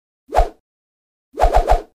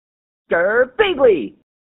Gerbeegly!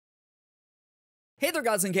 Hey there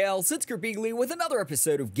guys and gals, it's Gerbeegly with another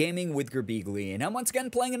episode of Gaming with Gerbeegly, and I'm once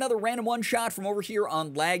again playing another random one-shot from over here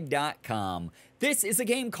on lag.com. This is a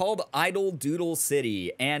game called Doodle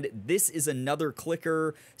City, and this is another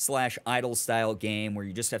clicker/idle style game where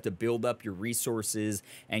you just have to build up your resources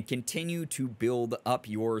and continue to build up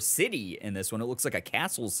your city. In this one, it looks like a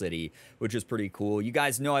castle city, which is pretty cool. You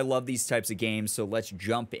guys know I love these types of games, so let's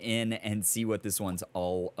jump in and see what this one's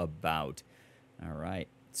all about. All right.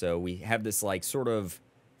 So we have this like sort of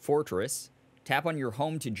fortress. Tap on your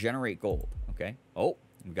home to generate gold. Okay. Oh,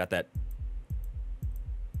 we got that.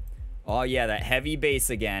 Oh yeah, that heavy base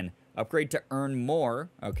again. Upgrade to earn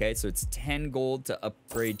more. Okay, so it's 10 gold to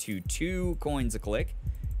upgrade to 2 coins a click.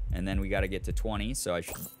 And then we got to get to 20. So I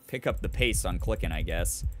should pick up the pace on clicking, I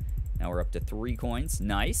guess. Now we're up to 3 coins.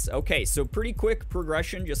 Nice. Okay, so pretty quick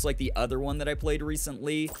progression, just like the other one that I played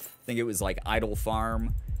recently. I think it was like Idle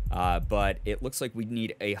Farm. But it looks like we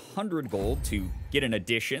need 100 gold to get an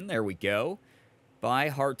addition. There we go. Buy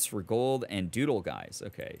hearts for gold and Doodle guys.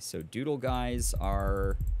 Okay, so Doodle guys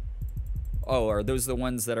are... Oh, are those the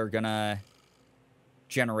ones that are gonna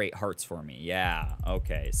generate hearts for me? Yeah,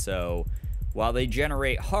 okay. So while they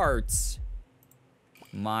generate hearts,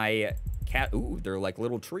 my cat... Ooh, they're like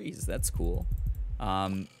little trees. That's cool.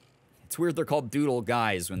 It's weird they're called Doodle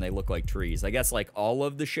guys when they look like trees. I guess like all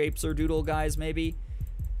of the shapes are Doodle guys, maybe?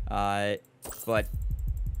 But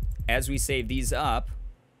as we save these up,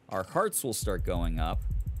 our hearts will start going up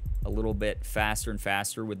a little bit faster and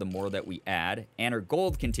faster with the more that we add. And our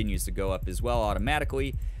gold continues to go up as well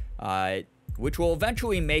automatically, which will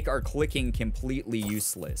eventually make our clicking completely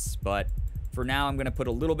useless. But for now, I'm going to put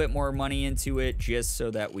a little bit more money into it just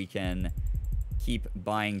so that we can keep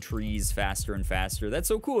buying trees faster and faster. That's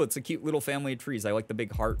so cool. It's a cute little family of trees. I like the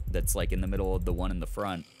big heart that's like in the middle of the one in the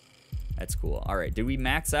front. That's cool. All right, did we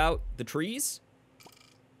max out the trees?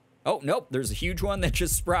 Oh, nope, there's a huge one that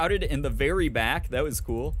just sprouted in the very back. That was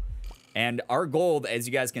cool. And our gold, as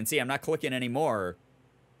you guys can see, I'm not clicking anymore.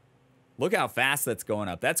 Look how fast that's going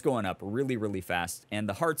up. That's going up really, really fast. And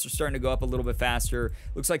the hearts are starting to go up a little bit faster.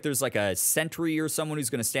 Looks like there's like a sentry or someone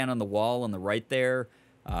who's going to stand on the wall on the right there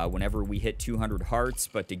whenever we hit 200 hearts.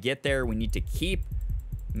 But to get there, we need to keep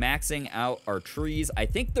maxing out our trees. I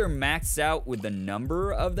think they're maxed out with the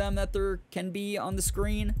number of them that there can be on the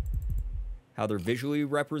screen, how they're visually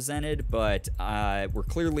represented, but we're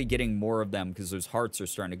clearly getting more of them because those hearts are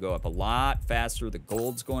starting to go up a lot faster. The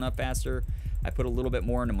gold's going up faster. I put a little bit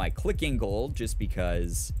more into my clicking gold just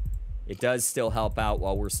because it does still help out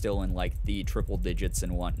while we're still in like the triple digits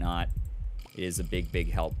and whatnot. It is a big,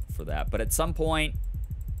 big help for that. But at some point,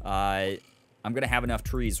 I'm going to have enough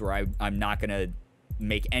trees where I'm not going to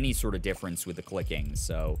make any sort of difference with the clicking.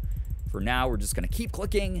 So for now, we're just going to keep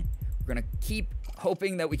clicking. We're going to keep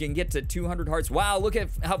hoping that we can get to 200 hearts. Wow, look at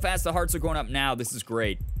how fast the hearts are going up now. This is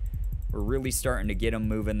great. We're really starting to get them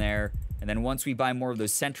moving there. And then once we buy more of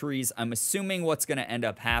those sentries, I'm assuming what's going to end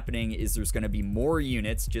up happening is there's going to be more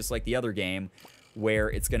units, just like the other game, where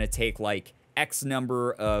it's going to take like X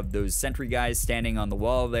number of those sentry guys standing on the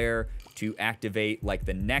wall there to activate like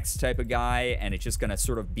the next type of guy, and it's just gonna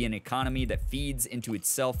sort of be an economy that feeds into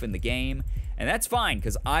itself in the game. And that's fine,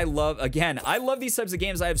 because I love these types of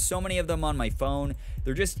games. I have so many of them on my phone.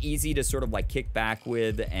 They're just easy to sort of like kick back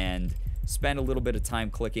with and spend a little bit of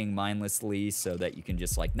time clicking mindlessly so that you can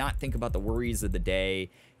just like not think about the worries of the day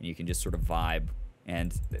and you can just sort of vibe.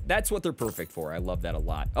 And that's what they're perfect for. I love that a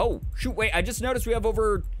lot. Oh, shoot, wait, I just noticed we have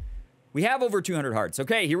over 200 hearts.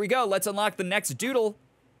 Okay, here we go. Let's unlock the next Doodle.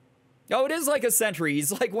 Oh, it is like a sentry.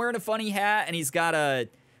 He's like wearing a funny hat, and he's got a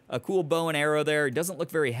cool bow and arrow there. He doesn't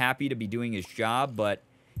look very happy to be doing his job, but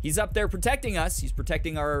he's up there protecting us. He's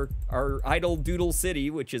protecting our Doodle City,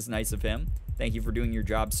 which is nice of him. Thank you for doing your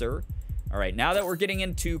job, sir. All right, now that we're getting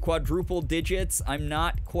into quadruple digits, I'm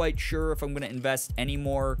not quite sure if I'm going to invest any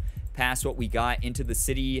more past what we got into the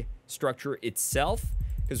city structure itself,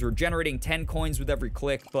 because we're generating 10 coins with every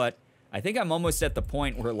click, but I think I'm almost at the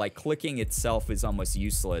point where like clicking itself is almost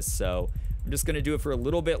useless. So I'm just going to do it for a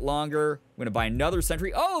little bit longer. I'm going to buy another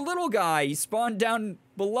sentry. Oh, little guy. He spawned down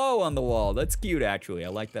below on the wall. That's cute, actually. I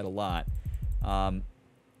like that a lot. To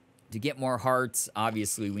get more hearts,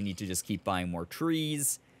 obviously, we need to just keep buying more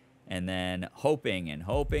trees. And then hoping and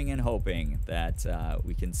hoping and hoping that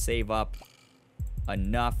we can save up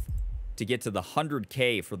enough to get to the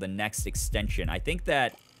 100K for the next extension. I think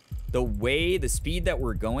that the speed that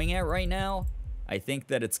we're going at right now, I think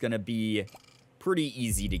that it's going to be pretty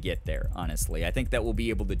easy to get there, honestly. I think that we'll be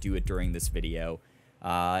able to do it during this video.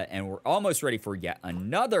 And we're almost ready for yet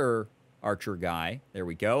another archer guy. There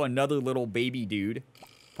we go. Another little baby dude.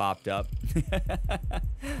 popped up.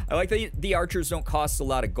 I like that the archers don't cost a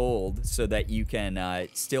lot of gold, so that you can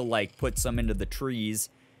still, like, put some into the trees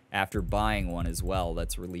after buying one as well.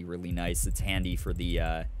 That's really, really nice. It's handy for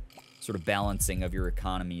the sort of balancing of your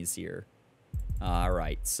economies here. All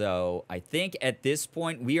right, so I think at this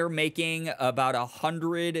point we are making about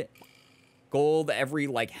 100 gold every,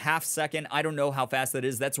 like, half second. I don't know how fast that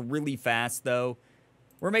is. That's really fast, though.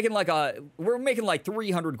 We're making like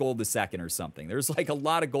 300 gold a second or something. There's like a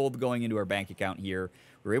lot of gold going into our bank account here.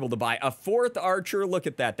 We're able to buy a 4th archer. Look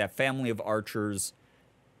at that. That family of archers.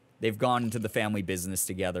 They've gone into the family business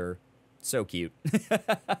together. So cute.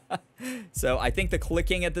 So I think the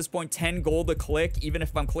clicking at this point, 10 gold a click, even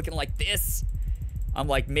if I'm clicking like this, I'm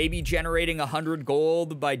like maybe generating 100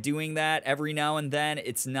 gold by doing that every now and then.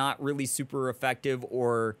 It's not really super effective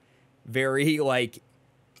or very, like,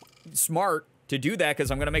 smart to do that, because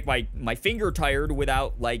I'm going to make my finger tired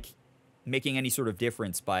without, like, making any sort of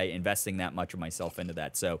difference by investing that much of myself into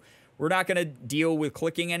that. So we're not going to deal with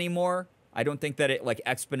clicking anymore. I don't think that it, like,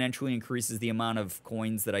 exponentially increases the amount of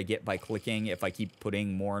coins that I get by clicking if I keep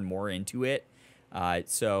putting more and more into it.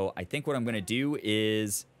 So I think what I'm going to do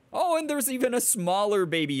is... Oh, and there's even a smaller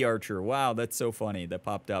baby archer. Wow, that's so funny. That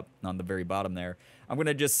popped up on the very bottom there. I'm going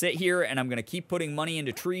to just sit here, and I'm going to keep putting money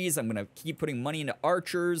into trees. I'm going to keep putting money into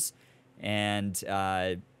archers. And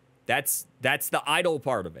that's the idle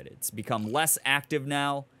part of it. It's become less active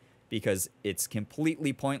now because it's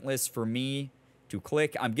completely pointless for me to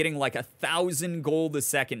click. I'm getting like 1,000 gold a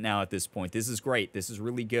second now at this point. This is great. This is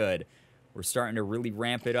really good. We're starting to really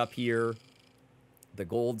ramp it up here. The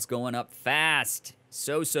gold's going up fast.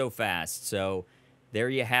 So fast. So there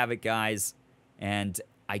you have it, guys. And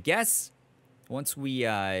I guess once we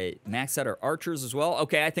max out our archers as well.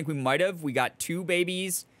 Okay, I think we might have. We got 2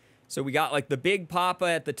 babies. So we got like the big papa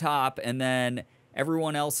at the top, and then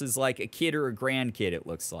everyone else is like a kid or a grandkid, it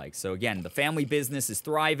looks like. So again, the family business is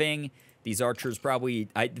thriving. These archers probably,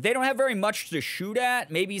 they don't have very much to shoot at.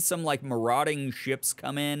 Maybe some like marauding ships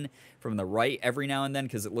come in from the right every now and then,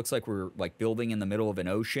 because it looks like we're like building in the middle of an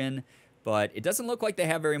ocean. But it doesn't look like they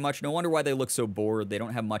have very much. No wonder why they look so bored. They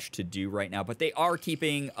don't have much to do right now. But they are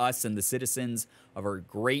keeping us and the citizens of our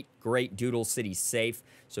great, great Doodle City safe.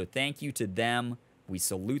 So thank you to them. We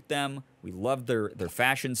salute them. We love their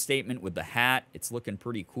fashion statement with the hat. It's looking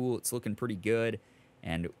pretty cool. It's looking pretty good.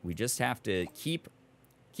 And we just have to keep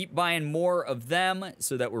buying more of them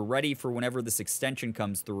so that we're ready for whenever this extension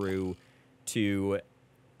comes through to,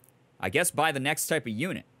 I guess, buy the next type of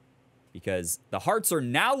unit. Because the hearts are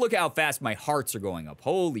now, look how fast my hearts are going up.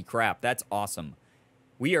 Holy crap, that's awesome.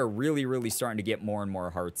 We are really, really starting to get more and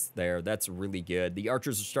more hearts there. That's really good. The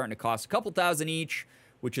archers are starting to cost a couple thousand each,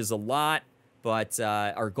 which is a lot. But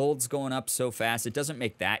our gold's going up so fast, it doesn't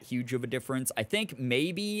make that huge of a difference. I think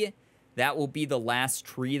maybe that will be the last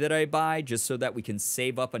tree that I buy, just so that we can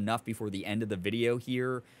save up enough before the end of the video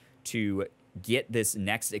here to get this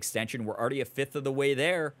next extension. We're already 1/5 of the way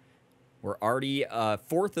there. We're already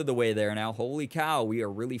 1/4 of the way there now. Holy cow, we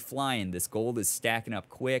are really flying. This gold is stacking up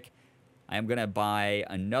quick. I am going to buy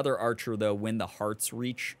another archer, though, when the hearts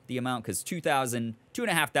reach the amount, because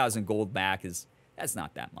 2,500 gold back that's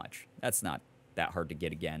not that much. That's not that hard to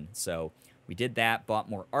get again. So we did that, bought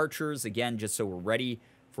more archers, again, just so we're ready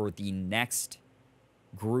for the next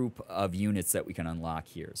group of units that we can unlock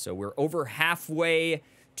here. So we're over halfway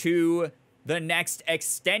to the next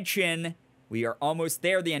extension. We are almost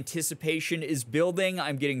there. The anticipation is building.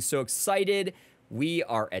 I'm getting so excited. We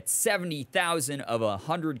are at 70,000 of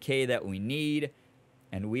 100K that we need,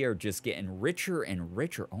 and we are just getting richer and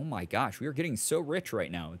richer. Oh my gosh, we are getting so rich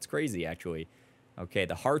right now. It's crazy, actually. Okay,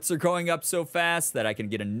 the hearts are going up so fast that I can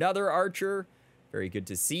get another archer. Very good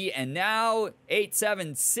to see. And now, 8,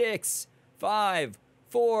 7, 6, 5,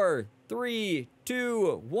 4, 3,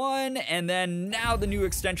 2, 1. And then now the new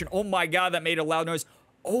extension. Oh my god, that made a loud noise.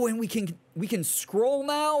 Oh, and we can scroll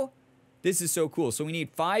now? This is so cool. So we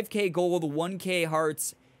need 5K gold, 1K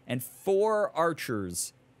hearts, and 4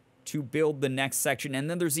 archers to build the next section. And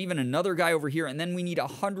then there's even another guy over here. And then we need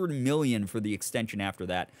 100 million for the extension after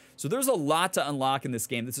that. So there's a lot to unlock in this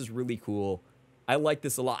game. This is really cool. I like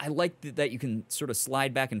this a lot. I like that you can sort of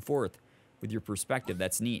slide back and forth with your perspective.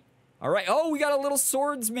 That's neat. All right. Oh, we got a little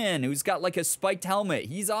swordsman who's got like a spiked helmet.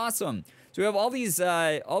 He's awesome. So we have all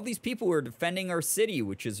these people who are defending our city,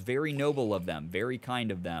 which is very noble of them, very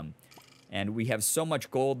kind of them. And we have so much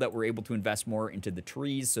gold that we're able to invest more into the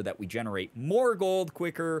trees so that we generate more gold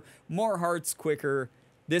quicker, more hearts quicker.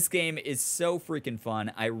 This game is so freaking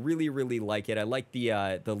fun. I really, really like it. I like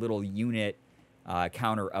the little unit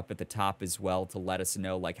counter up at the top as well to let us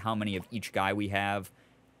know like how many of each guy we have.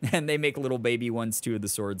 And they make little baby ones too, the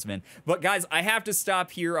swordsman. But guys, I have to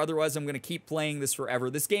stop here. Otherwise, I'm going to keep playing this forever.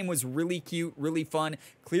 This game was really cute, really fun.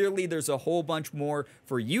 Clearly, there's a whole bunch more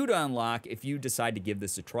for you to unlock if you decide to give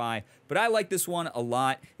this a try. But I like this one a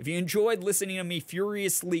lot. If you enjoyed listening to me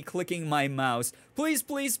furiously clicking my mouse, please,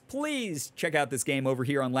 please, please check out this game over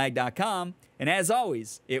here on lag.com. And as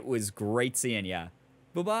always, it was great seeing ya.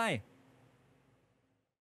 Bye-bye.